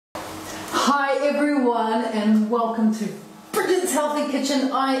Hi everyone and welcome to Bridget's Healthy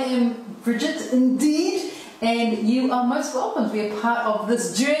Kitchen. I am Bridget indeed, and you are most welcome to be a part of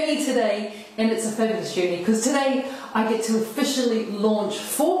this journey today. And it's a fabulous journey because today I get to officially launch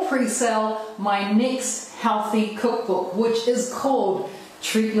for pre-sale my next healthy cookbook, which is called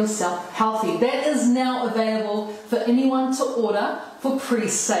Treat Yourself Healthy. That is now available for anyone to order for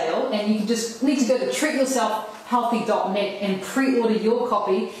pre-sale, and you can just need to go to treatyourselfhealthy.net and pre-order your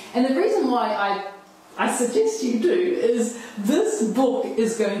copy. And the reason why I suggest you do is this book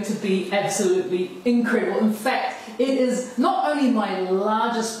is going to be absolutely incredible. In fact, it is not only my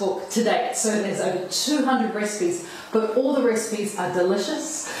largest book to date, so there's over 200 recipes, but all the recipes are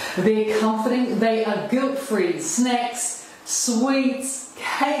delicious, they're comforting, they are guilt-free snacks, sweets,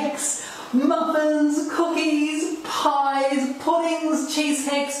 cakes, muffins, cookies, pies, puddings,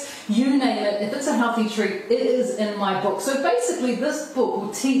 cheesecakes, you name it. If it's a healthy treat, it is in my book. So basically this book will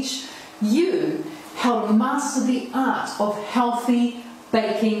teach you how to master the art of healthy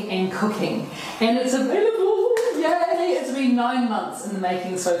baking and cooking. And it's available, yay! It's been 9 months in the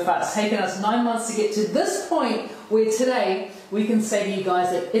making so far. It's taken us 9 months to get to this point where today we can say to you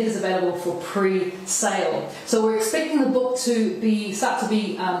guys that it is available for pre-sale. So we're expecting the book to start to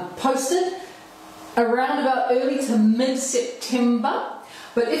be posted around about early to mid-September.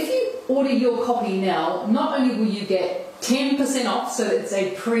 But if you order your copy now, not only will you get 10% off, so it's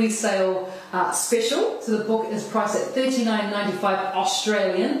a pre-sale special. So the book is priced at $39.95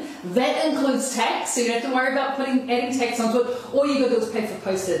 Australian. That includes tax, so you don't have to worry about adding tax onto it. All you got to do is pay for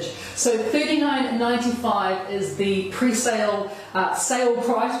postage. So $39.95 is the pre-sale sale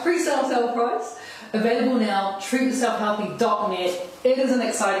price, sale price. Available now, treatyourselfhealthy.net. It is an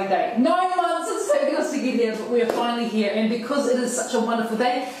exciting day. 9 months it's taken us to get here, but we are finally here. And because it is such a wonderful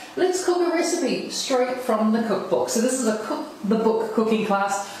day, let's cook a recipe straight from the cookbook. So this is a the book cooking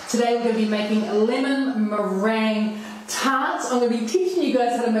class. Today we're going to be making lemon meringue tarts. I'm going to be teaching you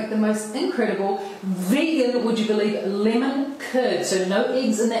guys how to make the most incredible vegan, would you believe, lemon curd. So no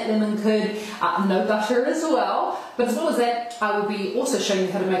eggs in that lemon curd, no butter as well. But as well as that, I will be also showing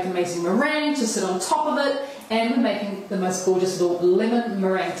you how to make amazing meringue to sit on top of it, and we're making the most gorgeous little lemon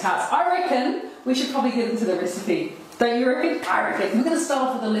meringue tarts. I reckon we should probably get into the recipe. Don't you reckon? I reckon. We're going to start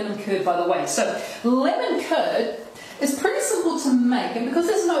off with the lemon curd, by the way. So lemon curd is pretty simple to make, and because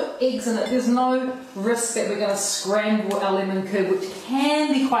there's no eggs in it, there's no risk that we're going to scramble our lemon curd, which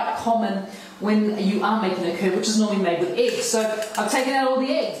can be quite common when you are making a curd, which is normally made with eggs. So I've taken out all the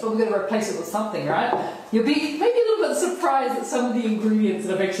eggs, but we're going to replace it with something, right? You'll be maybe a little bit surprised at some of the ingredients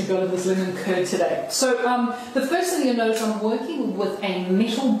that I've actually got in this lemon curd today. So the first thing you'll notice, I'm working with a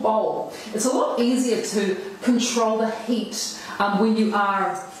metal bowl. It's a lot easier to control the heat when you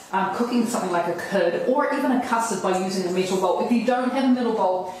are cooking something like a curd or even a custard by using a metal bowl. If you don't have a metal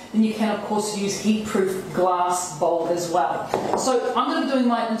bowl, then you can of course use heat-proof glass bowl as well. So I'm going to be doing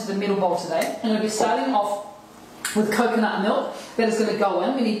mine into the metal bowl today. I'm going to be starting off with coconut milk. That is going to go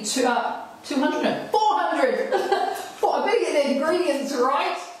in. We need 400. I better get the ingredients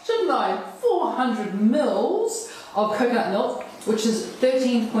right, shouldn't I? 400 mils of coconut milk, which is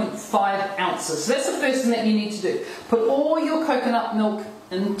 13.5 ounces. So that's the first thing that you need to do. Put all your coconut milk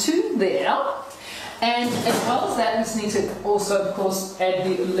into there, and as well as that, we just need to also of course add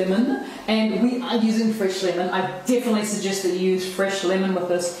the lemon, and we are using fresh lemon. I definitely suggest that you use fresh lemon with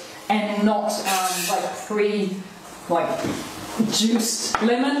this and not juiced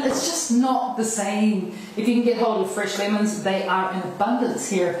lemon. It's just not the same. If you can get hold of fresh lemons, they are in abundance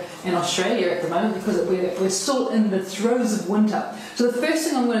here in Australia at the moment because we're still in the throes of winter. So the first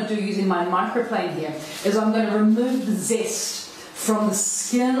thing I'm going to do using my microplane here is I'm going to remove the zest from the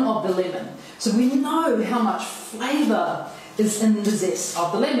skin of the lemon. So we know how much flavour is in the zest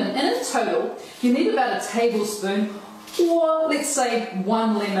of the lemon. And in total, you need about a tablespoon, or let's say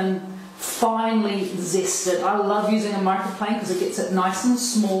 1 lemon, finely zested. I love using a microplane because it gets it nice and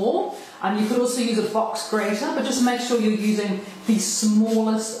small. You could also use a box grater, but just make sure you're using the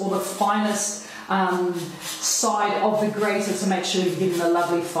smallest or the finest side of the grater to make sure you're getting the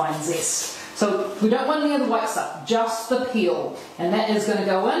lovely fine zest. So we don't want any of the white stuff, just the peel. And that is going to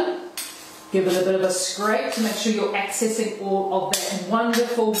go in. Give it a bit of a scrape to make sure you're accessing all of that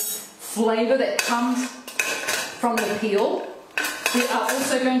wonderful flavour that comes from the peel. We are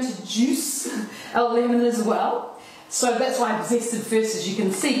also going to juice our lemon as well. So that's why I've zested first, as you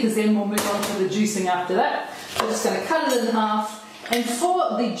can see, because then we'll move on to the juicing after that. So I'm just going to cut it in half. And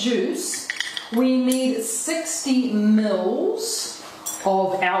for the juice, we need 60 mils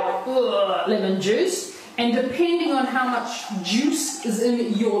of our lemon juice. And depending on how much juice is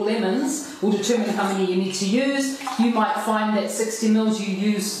in your lemons will determine how many you need to use. You might find that 60 mils you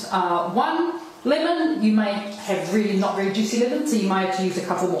use one lemon, you may have really not very juicy lemons, so you might have to use a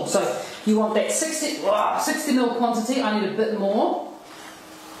couple more. So you want that 60 ml quantity. I need a bit more.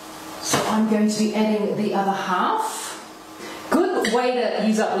 So I'm going to be adding the other half. Good way to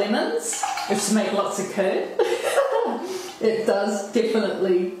use up lemons is to make lots of curd. It does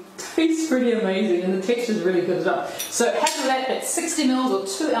definitely taste pretty amazing, and the texture is really good as well. So half of that's 60 mils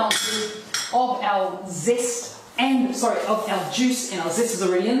or 2 ounces of our zest and of our juice, and our zest is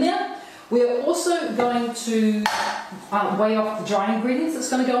already in there. We're also going to weigh off the dry ingredients that's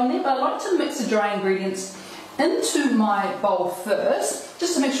going to go in there, but I like to mix the dry ingredients into my bowl first,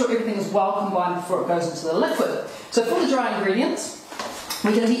 just to make sure everything is well combined before it goes into the liquid. So for the dry ingredients,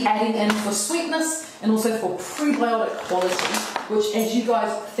 we're going to be adding in for sweetness and also for prebiotic quality, which, as you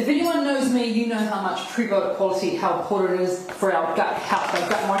guys, if anyone knows me, you know how much prebiotic quality, how important it is for our gut health, our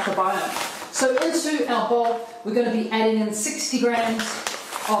gut microbiome. So into our bowl, we're going to be adding in 60 grams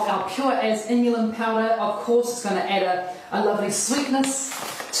of our pure as inulin powder. Of course, it's going to add a lovely sweetness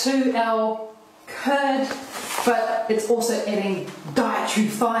to our curd, but it's also adding dietary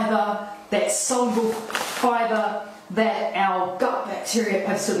fibre, that soluble fibre that our gut bacteria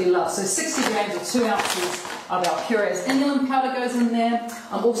absolutely love. So 60 grams or 2 ounces of our pure as inulin powder goes in there.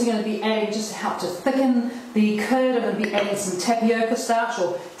 I'm also going to be adding, just to help to thicken the curd, I'm going to be adding some tapioca starch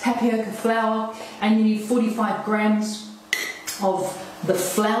or tapioca flour, and you need 45 grams of the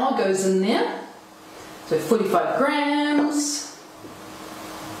flour goes in there. So 45 grams.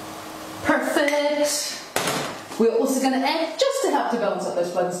 Perfect. We're also going to add, just to help to balance up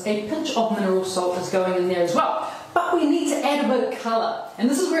those flavours, a pinch of mineral salt is going in there as well. But we need to add a bit of colour. And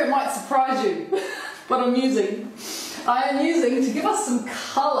this is where it might surprise you what I'm using. I am using, to give us some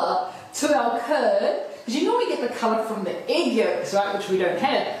colour to our curd, because you normally get the colour from the egg yolks, right, which we don't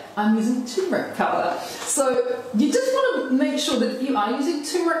have. I'm using turmeric powder. So you just want to make sure that if you are using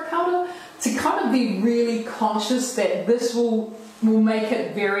turmeric powder, to kind of be really conscious that this will make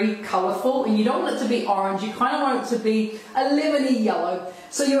it very colourful, and you don't want it to be orange, you kind of want it to be a lemony yellow.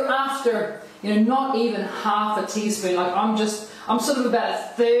 So you're after, not even half a teaspoon. Like I'm sort of about a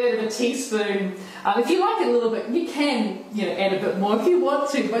third of a teaspoon. If you like it a little bit, you can, add a bit more if you want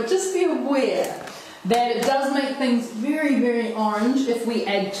to, but just be aware that it does make things very, very orange if we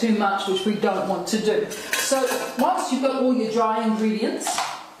add too much, which we don't want to do. So once you've got all your dry ingredients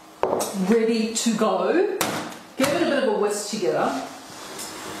ready to go, give it a bit of a whisk together,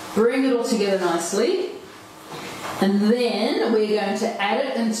 bring it all together nicely, and then we're going to add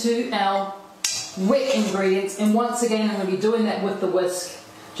it into our wet ingredients. And once again, I'm going to be doing that with the whisk,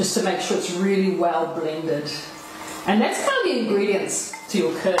 just to make sure it's really well blended. And that's kind of the ingredients to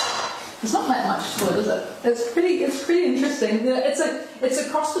your curd. There's not that much to it, is it? It's pretty interesting. It's a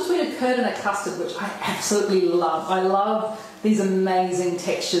cross between a curd and a custard, which I absolutely love. I love these amazing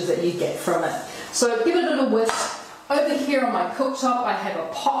textures that you get from it. So give it a bit of a whisk. Over here on my cooktop, I have a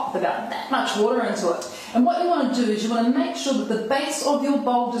pot with about that much water into it. And what you want to do is you want to make sure that the base of your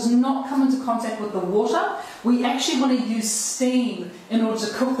bowl does not come into contact with the water. We actually want to use steam in order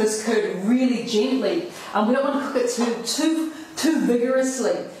to cook this curd really gently. We don't want to cook it too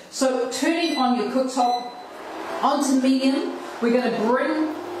vigorously. So turning on your cooktop onto medium, we're going to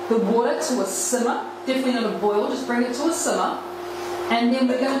bring the water to a simmer. Definitely not a boil, just bring it to a simmer. And then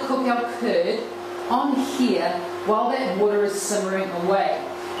we're going to cook our curd on here while that water is simmering away.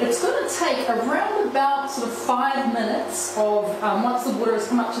 It's going to take around about sort of 5 minutes of, once the water has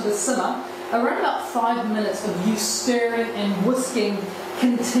come up to the simmer, around about 5 minutes of you stirring and whisking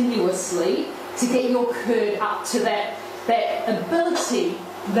continuously to get your curd up to that ability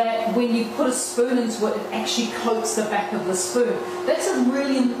that when you put a spoon into it, it actually coats the back of the spoon. That's a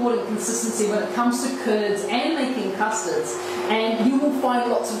really important consistency when it comes to curds and making custards. And you will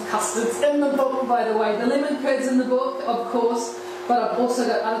find lots of custards in the book, by the way. The lemon curd's in the book, of course, but I've also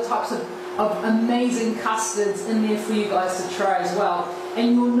got other types of amazing custards in there for you guys to try as well.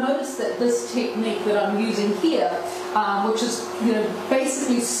 And you'll notice that this technique that I'm using here, which is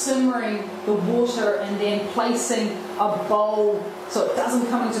basically simmering the water and then placing a bowl so it doesn't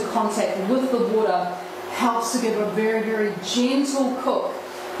come into contact with the water, helps to give a very, very gentle cook.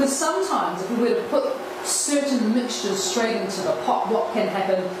 Because sometimes if we were to put certain mixtures straight into the pot, what can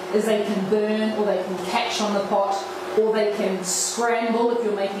happen is they can burn, or they can catch on the pot, or they can scramble if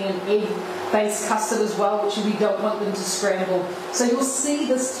you're making an egg-based custard as well, which we don't want them to scramble. So you'll see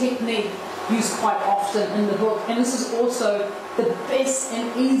this technique use quite often in the book, and this is also the best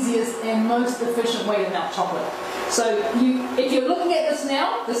and easiest and most efficient way to melt chocolate. So if you're looking at this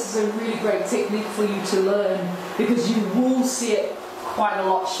now, this is a really great technique for you to learn, because you will see it quite a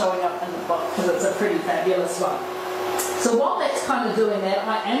lot showing up in the book, because it's a pretty fabulous one. So while that's kind of doing that,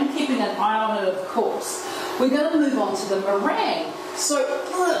 I am keeping an eye on it, of course. We're going to move on to the meringue. So,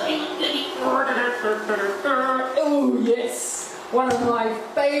 oh yes, one of my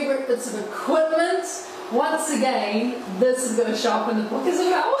favourite bits of equipment. Once again, this is going to show up in the book as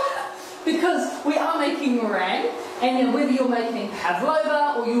well, because we are making meringue, and whether you're making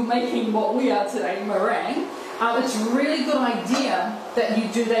pavlova or you're making what we are today, meringue, it's a really good idea that you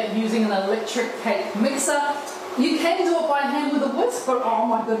do that using an electric cake mixer. You can do it by hand with a whisk, but oh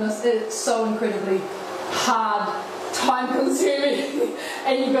my goodness, it's so incredibly hard, time consuming,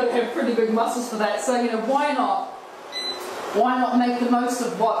 and you've got to have pretty big muscles for that. So, why not make the most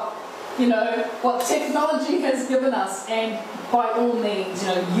of what technology has given us, and by all means,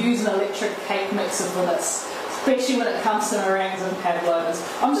 use an electric cake mixer for this, especially when it comes to meringues and pavlovas.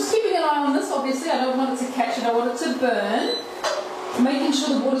 I'm just keeping an eye on this, obviously. I don't want it to catch it, I want it to burn. Making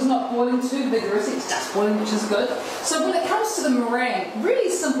sure the water's not boiling too vigorously, it's just boiling, which is good. So when it comes to the meringue, really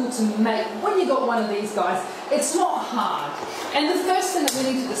simple to make. When you got one of these guys, it's not hard. And the first thing that we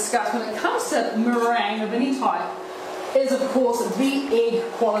need to discuss when it comes to meringue of any type is, of course, the egg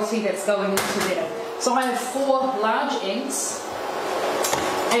quality that's going into there. So I have 4 large eggs,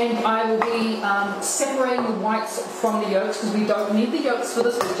 and I will be separating the whites from the yolks, because we don't need the yolks for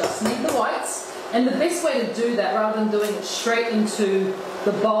this, we just need the whites. And the best way to do that, rather than doing it straight into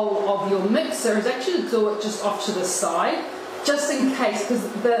the bowl of your mixer, is actually to do it just off to the side, just in case, because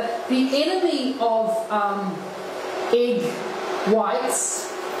the enemy of egg whites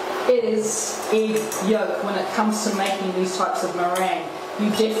is egg yolk when it comes to making these types of meringue. You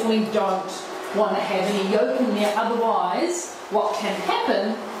definitely don't want to have any yolk in there, otherwise what can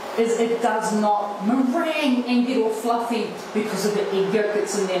happen is it does not meringue and get all fluffy because of the egg yolk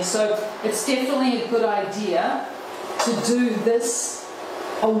that's in there. So it's definitely a good idea to do this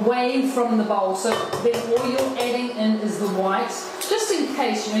away from the bowl. So then all you're adding in is the white, just in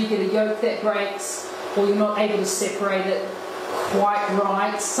case you get a yolk that breaks, or you're not able to separate it quite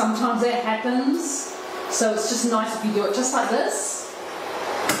right. Sometimes that happens, so it's just nice if you do it just like this.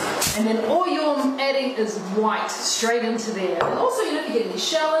 And then all you're adding is white straight into there. And also, if you get any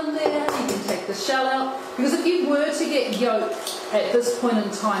shell in there, you can take the shell out. Because if you were to get yolk at this point in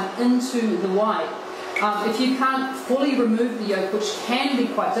time into the white, if you can't fully remove the yolk, which can be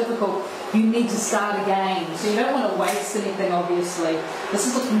quite difficult, you need to start again. So you don't want to waste anything, obviously. This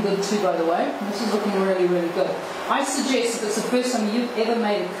is looking good too, by the way. This is looking really, really good. I suggest, if it's the first time you've ever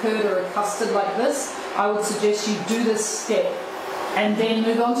made a curd or a custard like this, I would suggest you do this step and then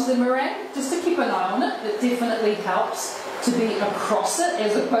move on to the meringue, just to keep an eye on it. It definitely helps to be across it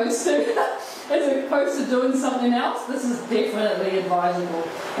as opposed to doing something else. This is definitely advisable.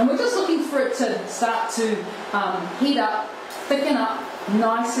 And we're just looking for it to start to heat up, thicken up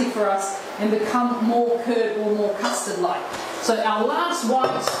nicely for us, and become more curd or more custard-like. So our last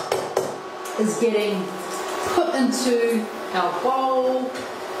white is getting put into our bowl.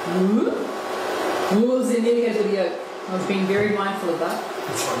 Ooh, there nearly goes with the yolk. I was being very mindful of that.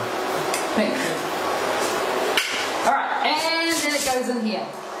 That's fine. Thank you. Alright, and then it goes in here.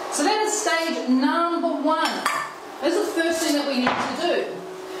 So that is stage number 1. This is the first thing that we need to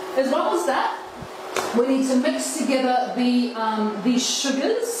do. As well as that, we need to mix together the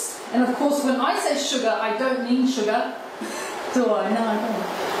sugars. And of course, when I say sugar, I don't mean sugar. Do I? No, I don't.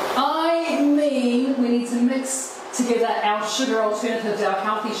 I mean we need to mix together our sugar alternatives, our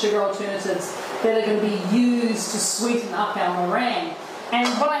healthy sugar alternatives that are going to be used to sweeten up our meringue. And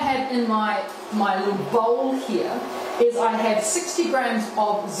what I have in my little bowl here is I have 60 grams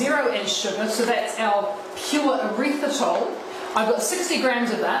of 0 ash sugar, so that's our pure erythritol. I've got 60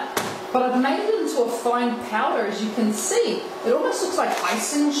 grams of that, but I've made it into a fine powder, as you can see. It almost looks like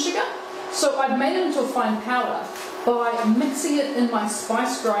icing sugar. So I've made it into a fine powder by mixing it in my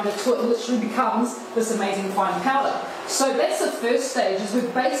spice grinder till it literally becomes this amazing fine powder. So that's the first stage, is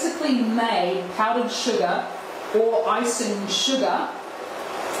we've basically made powdered sugar or icing sugar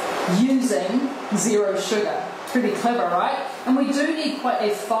using 0 sugar. Pretty clever, right? And we do need quite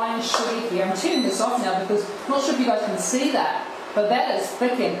a fine sugar here. I'm turning this off now because I'm not sure if you guys can see that, but that is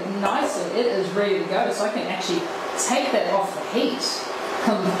thickened nicely. It is ready to go, so I can actually take that off the heat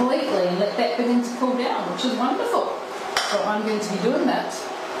completely and let that begin to cool down, which is wonderful. So I'm going to be doing that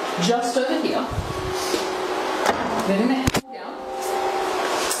just over here, letting that cool down.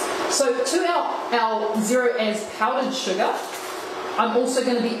 So to our 0 as powdered sugar, I'm also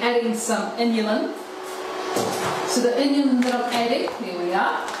going to be adding some inulin. So the inulin that I'm adding, there we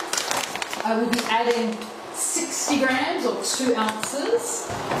are, I will be adding 60 grams or 2 ounces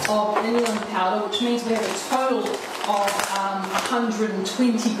of inulin powder, which means we have a total of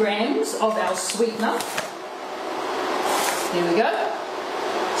 120 grams of our sweetener. There we go.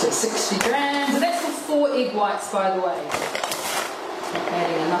 So 60 grams, and that's for 4 egg whites, by the way. I'm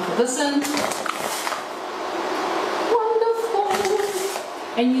adding enough of this in. Wonderful!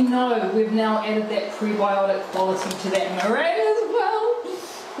 And you know we've now added that prebiotic quality to that meringue as well,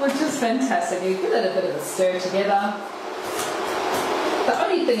 which is fantastic. You give it a bit of a stir together. The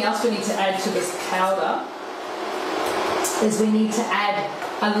only thing else we need to add to this powder is we need to add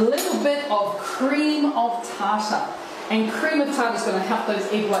a little bit of cream of tartar. And cream of tartar is going to help those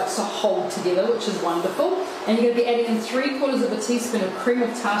egg whites to hold together, which is wonderful. And you're going to be adding in 3/4 teaspoon of cream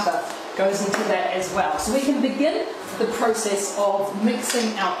of tartar goes into that as well. So we can begin the process of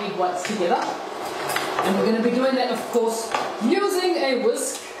mixing our egg whites together. And we're going to be doing that, of course, using a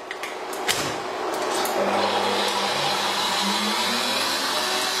whisk.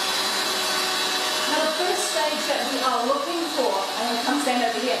 Now the first stage that we are looking for, I'm going to come stand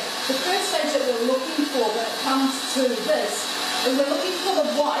over here, the first stage that we're looking for when it comes to this is we're looking for the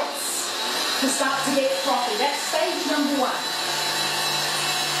whites to start to get frothy. That's stage number 1.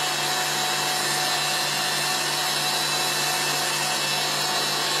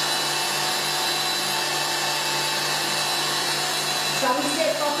 Starting to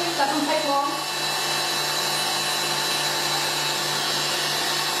get frothy, doesn't take long.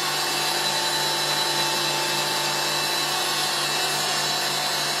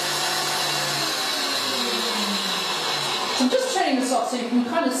 So I'm just turning this off so you can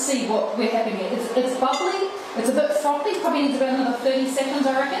kind of see what we're having here. It's bubbly, it's a bit frothy, probably needs about another 30 seconds,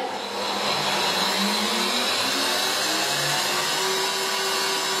 I reckon.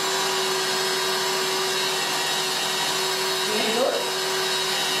 Very good.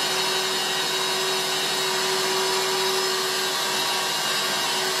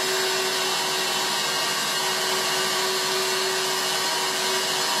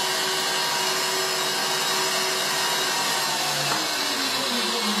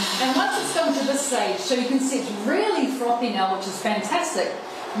 And once it's come to this stage, so you can see it's really frothy now, which is fantastic,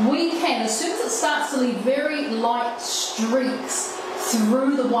 we can, as soon as it starts to leave very light streaks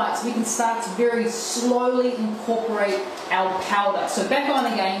through the whites, we can start to very slowly incorporate our powder. So back on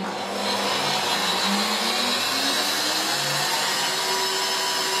again.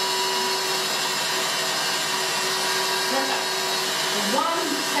 Perfect. 1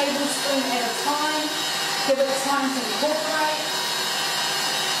 tablespoon at a time. Give it time to incorporate.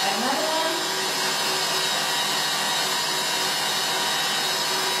 Another one.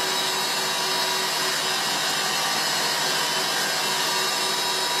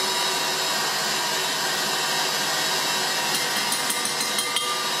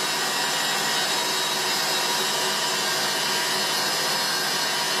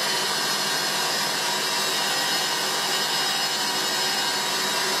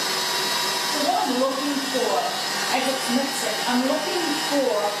 So what I'm looking for as it's mixing, I'm looking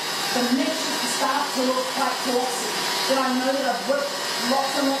for the mixture to start to look quite glossy. Then I know that I've whipped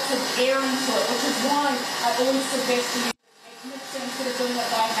lots and lots of air into it, which is why I always suggest you use a mixer instead of doing it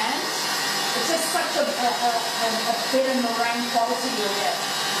by hand. It's just such a better meringue quality you'll get.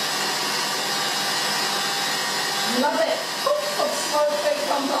 Love it. Ooh, slow fade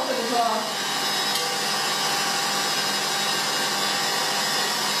comes off it as well.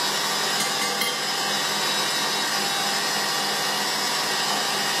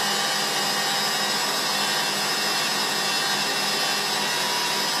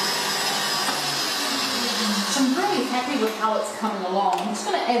 I'm really happy with how it's coming along. I'm just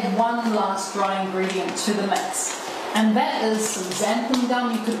going to add one last dry ingredient to the mix, and that is some xanthan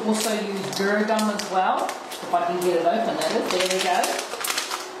gum. You could also use burr gum as well, if I can get it open, that is. There we go.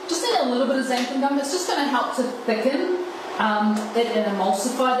 Just add a little bit of xanthan gum. It's just going to help to thicken it and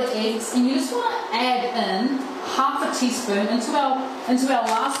emulsify the eggs. And you just want to add in 1/2 teaspoon into our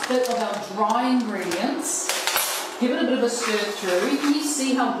last bit of our dry ingredients. Give it a bit of a stir through. Can you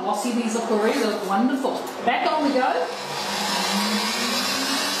see how glossy these look already? They look wonderful. Back on we go.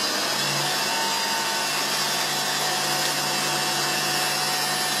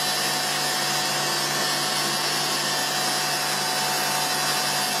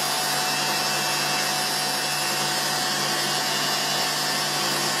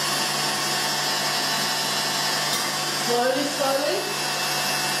 Slowly,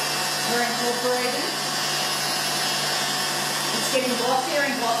 we're incorporating. It's getting glossier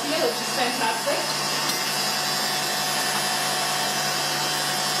and glossier, which is fantastic.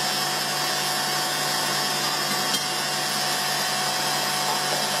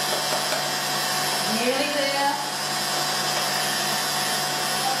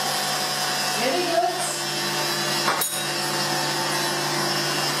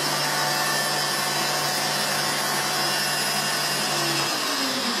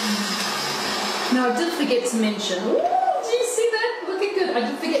 Now I did forget to mention, ooh, do you see that? Looking good. I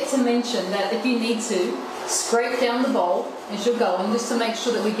did forget to mention that if you need to, scrape down the bowl as you're going, just to make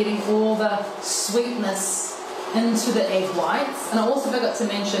sure that we're getting all the sweetness into the egg whites. And I also forgot to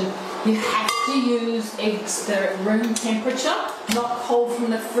mention, you have to use eggs that are at room temperature, not cold from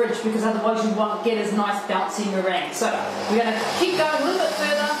the fridge, because otherwise you won't get as nice bouncy meringue. So we're going to keep going a little bit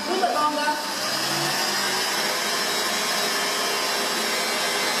further, a little bit longer.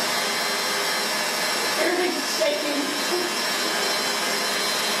 Everything's shaking.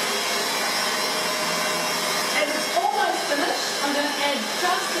 As it's almost finished, I'm going to add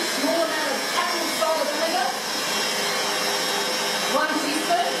just a small amount of apple cider vinegar. 1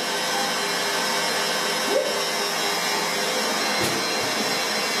 teaspoon.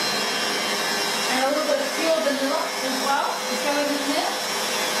 And a little bit of pure vanilla as well is going in there.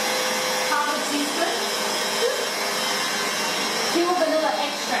 1/2 teaspoon. Pure vanilla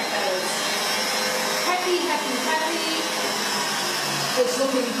extract, that is. Happy, happy, happy. It's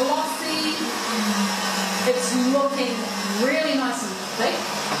looking glossy. It's looking really nice and thick,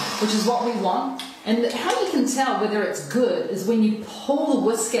 which is what we want. And how you can tell whether it's good is when you pull the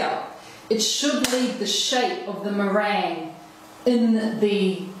whisk out, it should leave the shape of the meringue in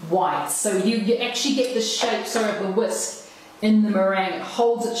the whites. So you actually get the shape, of the whisk in the meringue. It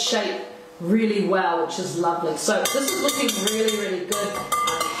holds its shape really well, which is lovely. So this is looking really, really good.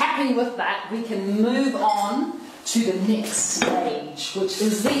 I'm happy with that. We can move on to the next stage, which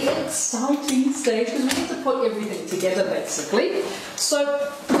is the exciting stage, because we need to put everything together basically. So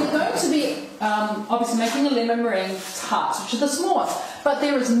we're going to be obviously making a lemon meringue tarts, which are the small ones, but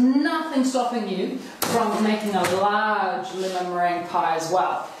there is nothing stopping you from making a large lemon meringue pie as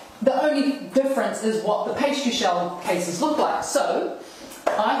well. The only difference is what the pastry shell cases look like. So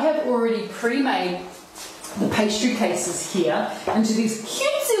I have already pre-made the pastry cases here into these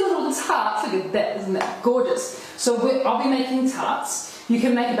cutesy little tarts. Look at that, isn't that gorgeous? So I'll be making tarts. You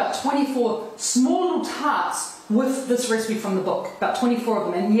can make about 24 small little tarts with this recipe from the book, about 24 of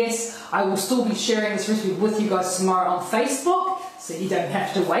them. And yes, I will still be sharing this recipe with you guys tomorrow on Facebook, so you don't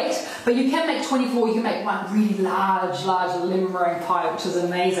have to wait. But you can make 24, you can make one really large lemon meringue pie, which is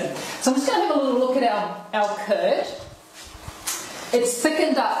amazing. So I'm just going to have a little look at our curd. It's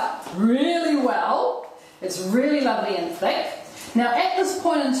thickened up really well. It's really lovely and thick. Now at this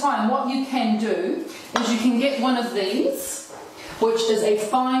point in time, what you can do is you can get one of these, which is a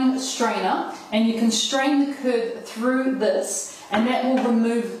fine strainer, and you can strain the curd through this, and that will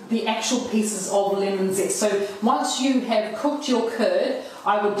remove the actual pieces of lemon zest. So once you have cooked your curd,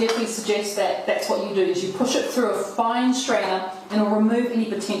 I would definitely suggest that that's what you do, is you push it through a fine strainer, and it'll remove any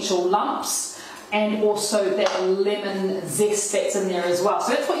potential lumps and also that lemon zest that's in there as well.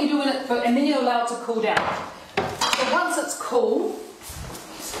 So that's what you do in it, and then you allow it to cool down. So once it's cool,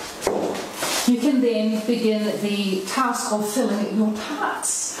 you can then begin the task of filling your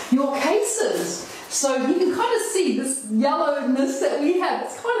tarts, your cases. So you can kind of see this yellowness that we have.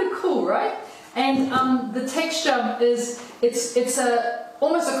 It's kind of cool, right? And the texture is, it's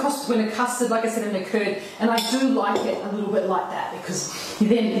almost a cross between a custard, like I said, and a curd, and I do like it a little bit like that, because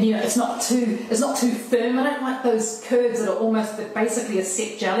then, you know, it's not too firm. I don't like those curds that are almost basically a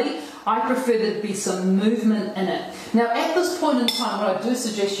set jelly. I prefer there to be some movement in it. Now at this point in time, what I do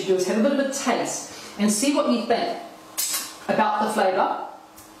suggest you do is have a bit of a taste and see what you think about the flavour.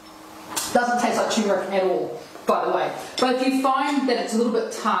 Doesn't taste like turmeric at all, by the way. But if you find that it's a little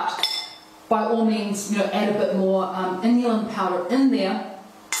bit tart, by all means, you know, add a bit more inulin powder in there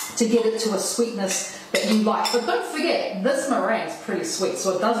to get it to a sweetness that you like. But don't forget, this meringue is pretty sweet,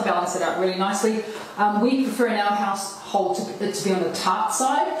 so it does balance it out really nicely. We prefer in our household it to be on the tart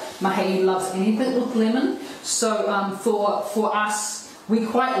side. Mahei loves anything with lemon, so for us, we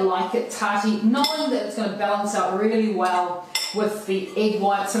quite like it tarty, knowing that it's going to balance out really well with the egg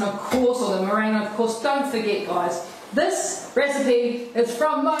whites and of course, or the meringue. Of course, don't forget, guys, this recipe is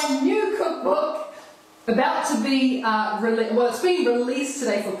from my new cookbook, about to be it's being released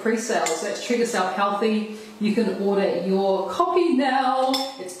today for pre-sale, so that's Treat Yourself Healthy. You can order your copy now.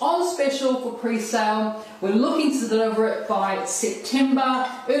 It's on special for pre-sale. We're looking to deliver it by September,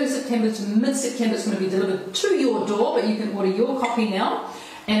 early September to mid-September. It's going to be delivered to your door, but you can order your copy now.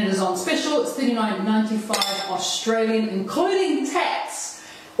 And it is on special. It's $39.95 Australian, including tax.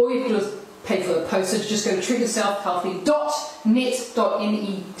 All you have to do is pay for the postage. Just go to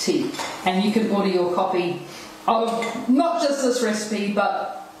treatyourselfhealthy.net, and you can order your copy of not just this recipe,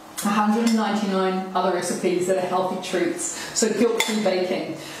 but 199 other recipes that are healthy treats. So guilt-free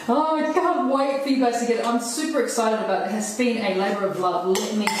baking. Oh, I can't wait for you guys to get it. I'm super excited about it. It has been a labour of love,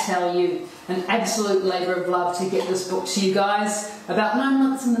 let me tell you. An absolute labour of love to get this book to you guys. About 9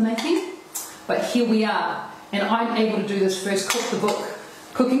 months in the making. but here we are. And I'm able to do this first cookbook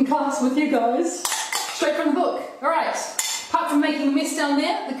cooking class with you guys, straight from the book. All right, apart from making a mess down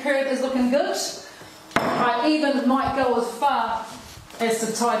there, the curd is looking good. I even might go as far as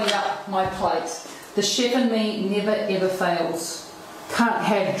to tidy up my plate. The chef in me never ever fails. Can't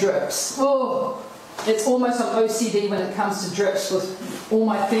have drips. Oh, it's almost like OCD when it comes to drips. With all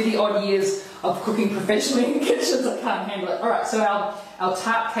my 30 odd years of cooking professionally in kitchens, I can't handle it. Alright, so our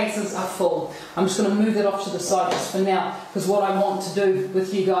tart cases are full. I'm just going to move that off to the side just for now, because what I want to do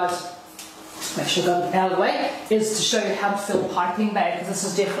with you guys, make sure I got it out of the way, is to show you how to fill piping bag, because this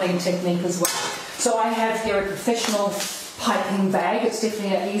is definitely a technique as well. So I have here a professional piping bag. It's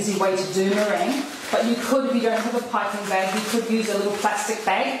definitely an easy way to do meringue, but you could, if you don't have a piping bag, you could use a little plastic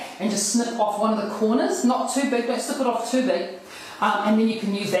bag and just snip off one of the corners, not too big, don't snip it off too big, and then you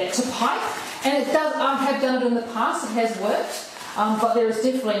can use that to pipe. And it does, I have done it in the past, it has worked, but there is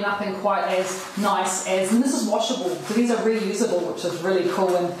definitely nothing quite as nice as, and this is washable, so these are reusable, which is really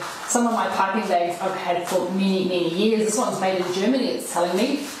cool. And some of my piping bags I've had for many, many years. This one's made in Germany, it's telling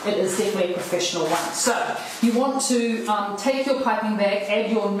me. It is definitely a professional one. So you want to take your piping bag,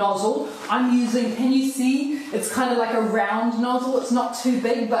 add your nozzle. I'm using, can you see, it's kind of like a round nozzle. It's not too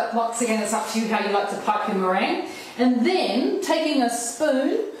big, but once again, it's up to you how you like to pipe your meringue. And then taking a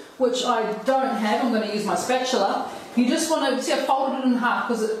spoon, which I don't have, I'm going to use my spatula. You just want to, see, I folded it in half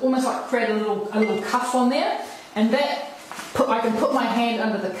because it almost like created a little cuff on there, and that, I can put my hand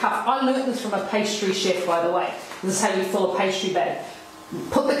under the cuff. I learnt this from a pastry chef, by the way. This is how you fill a pastry bag.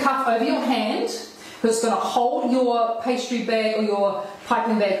 Put the cuff over your hand, because it's going to hold your pastry bag or your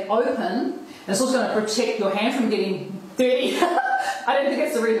piping bag open, and it's also going to protect your hand from getting dirty. I don't think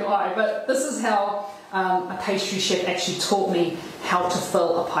that's the reason why, but this is how a pastry chef actually taught me how to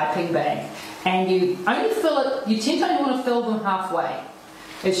fill a piping bag. And you only fill it, you tend to only want to fill them halfway.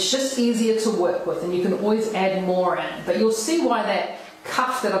 It's just easier to work with, and you can always add more in. But you'll see why that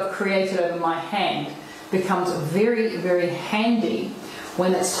cuff that I've created over my hand becomes very, very handy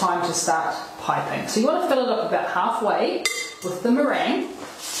when it's time to start piping. So you want to fill it up about halfway with the meringue.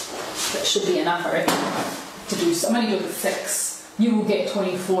 That should be enough, I reckon, to do. So I'm only doing 6. You will get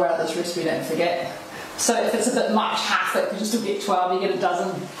 24 out of this recipe, don't forget. So if it's a bit much, half it, you still get 12, you get a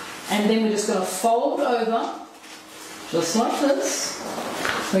dozen. And then we're just going to fold over, just like this.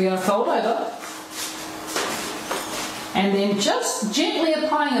 We're going to fold over, and then just gently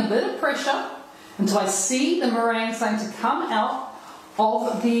applying a bit of pressure until I see the meringue starting to come out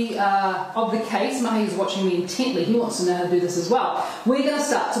of the case. Mahi's watching me intently. He wants to know how to do this as well. We're going to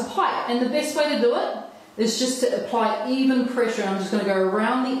start to pipe, and the best way to do it is just to apply even pressure. I'm just going to go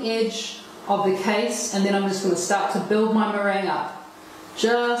around the edge of the case, and then I'm just going to start to build my meringue up.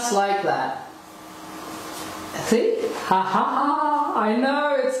 Just like that. See? Ha ha ha! I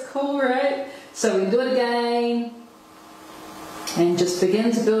know, it's cool, right? So we can do it again. And just begin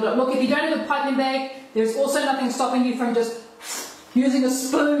to build up. Look, if you don't have a piping bag, there's also nothing stopping you from just using a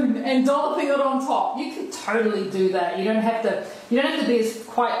spoon and dolloping it on top. You can totally do that. You don't have to be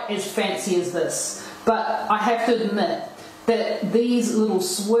quite as fancy as this. But I have to admit that these little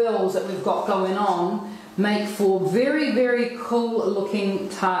swirls that we've got going on make for very, very cool looking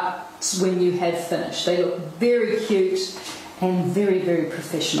tarts when you have finished. They look very cute and very, very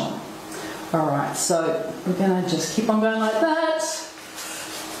professional. Alright, so we're going to just keep on going like that.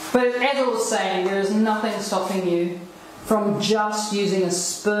 But as I was saying, there is nothing stopping you from just using a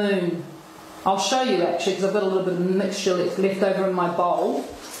spoon. I'll show you actually, because I've got a little bit of mixture left over in my bowl.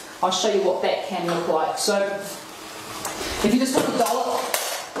 I'll show you what that can look like. So if you just took a dollops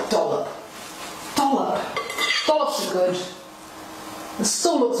are good. It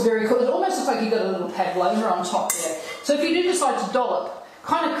still looks very cool. It almost looks like you've got a little pavlova on top there. So if you do decide to dollop,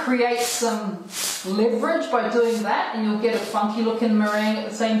 kind of create some leverage by doing that, and you'll get a funky looking meringue at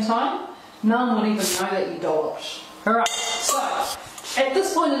the same time. None will even know that you dolloped. Alright, so at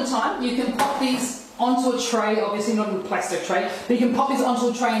this point in time, you can pop these onto a tray, obviously not in a plastic tray, but you can pop these onto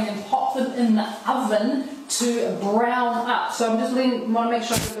a tray and then pop them in the oven to brown up. So I'm just want to make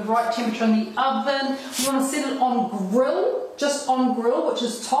sure I've got the right temperature in the oven. You want to set it on grill, just on grill, which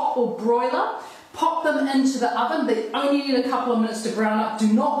is top or broiler. Pop them into the oven. They only need a couple of minutes to brown up. Do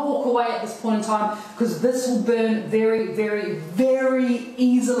not walk away at this point in time, because this will burn very, very, very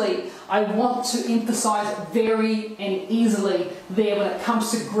easily. I want to emphasize very and easily there when it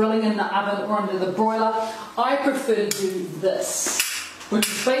comes to grilling in the oven or under the broiler. I prefer to do this, which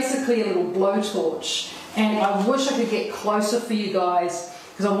is basically a little blowtorch. And I wish I could get closer for you guys,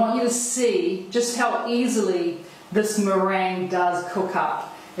 because I want you to see just how easily this meringue does cook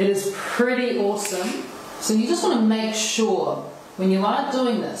up. It is pretty awesome. So you just want to make sure when you are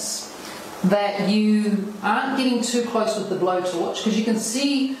doing this that you aren't getting too close with the blowtorch, because you can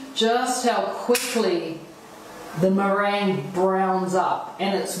see just how quickly the meringue browns up,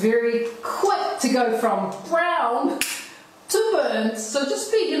 and it's very quick to go from brown to burnt. So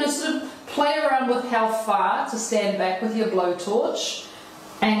just be, sort of play around with how far to stand back with your blowtorch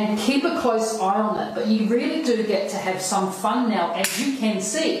and keep a close eye on it. But you really do get to have some fun now, as you can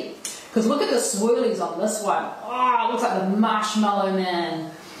see, because look at the swirlies on this one. Oh, it looks like the marshmallow man.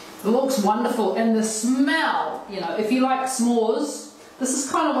 It looks wonderful, and the smell, if you like s'mores, this is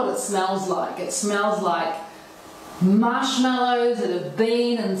kind of what it smells like. It smells like marshmallows that have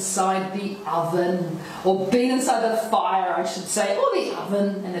been inside the oven, or been inside the fire, I should say, or the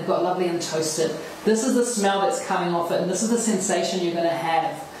oven, and they've got lovely and toasted. This is the smell that's coming off it, and this is the sensation you're going to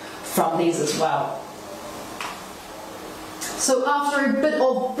have from these as well. So after a bit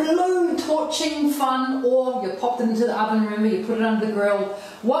of blow torching fun, or you popped it into the oven, remember, you put it under the grill,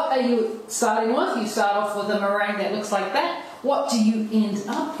 what are you starting with? You start off with a meringue that looks like that. What do you end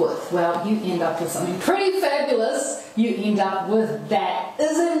up with? Well, you end up with something pretty fabulous. You end up with that.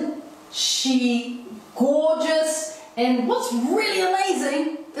 Isn't she gorgeous? And what's really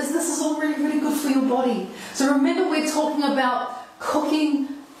amazing is this is all really, really good for your body. So remember, we're talking about cooking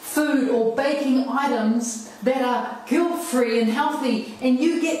food or baking items that are guilt-free and healthy, and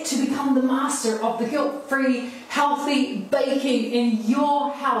you get to become the master of the guilt-free, healthy baking in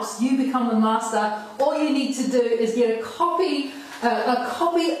your house. You become the master. All you need to do is get a copy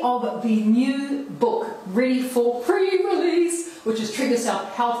of the new book ready for pre-release, which is Treat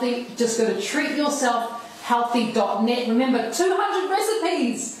Yourself Healthy. Just go to treatyourselfhealthy.net. Remember, 200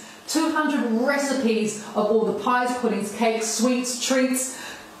 recipes, 200 recipes of all the pies, puddings, cakes, sweets, treats,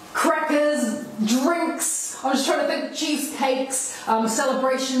 crackers, drinks. I was trying to think, cheesecakes,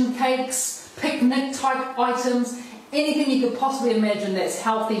 celebration cakes, picnic type items, anything you could possibly imagine that's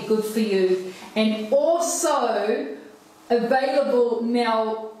healthy, good for you, and also available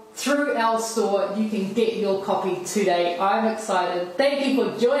now through our store. You can get your copy today. I'm excited. Thank you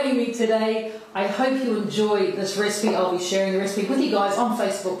for joining me today. I hope you enjoyed this recipe. I'll be sharing the recipe with you guys on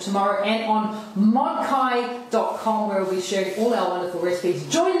Facebook tomorrow, and on modkai.com, where we'll be sharing all our wonderful recipes.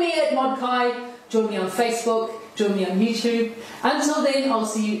 Join me at Modkai. Join me on Facebook. Join me on YouTube. Until then, I'll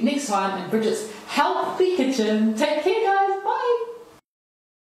see you next time in Bridget's Healthy Kitchen. Take care, guys.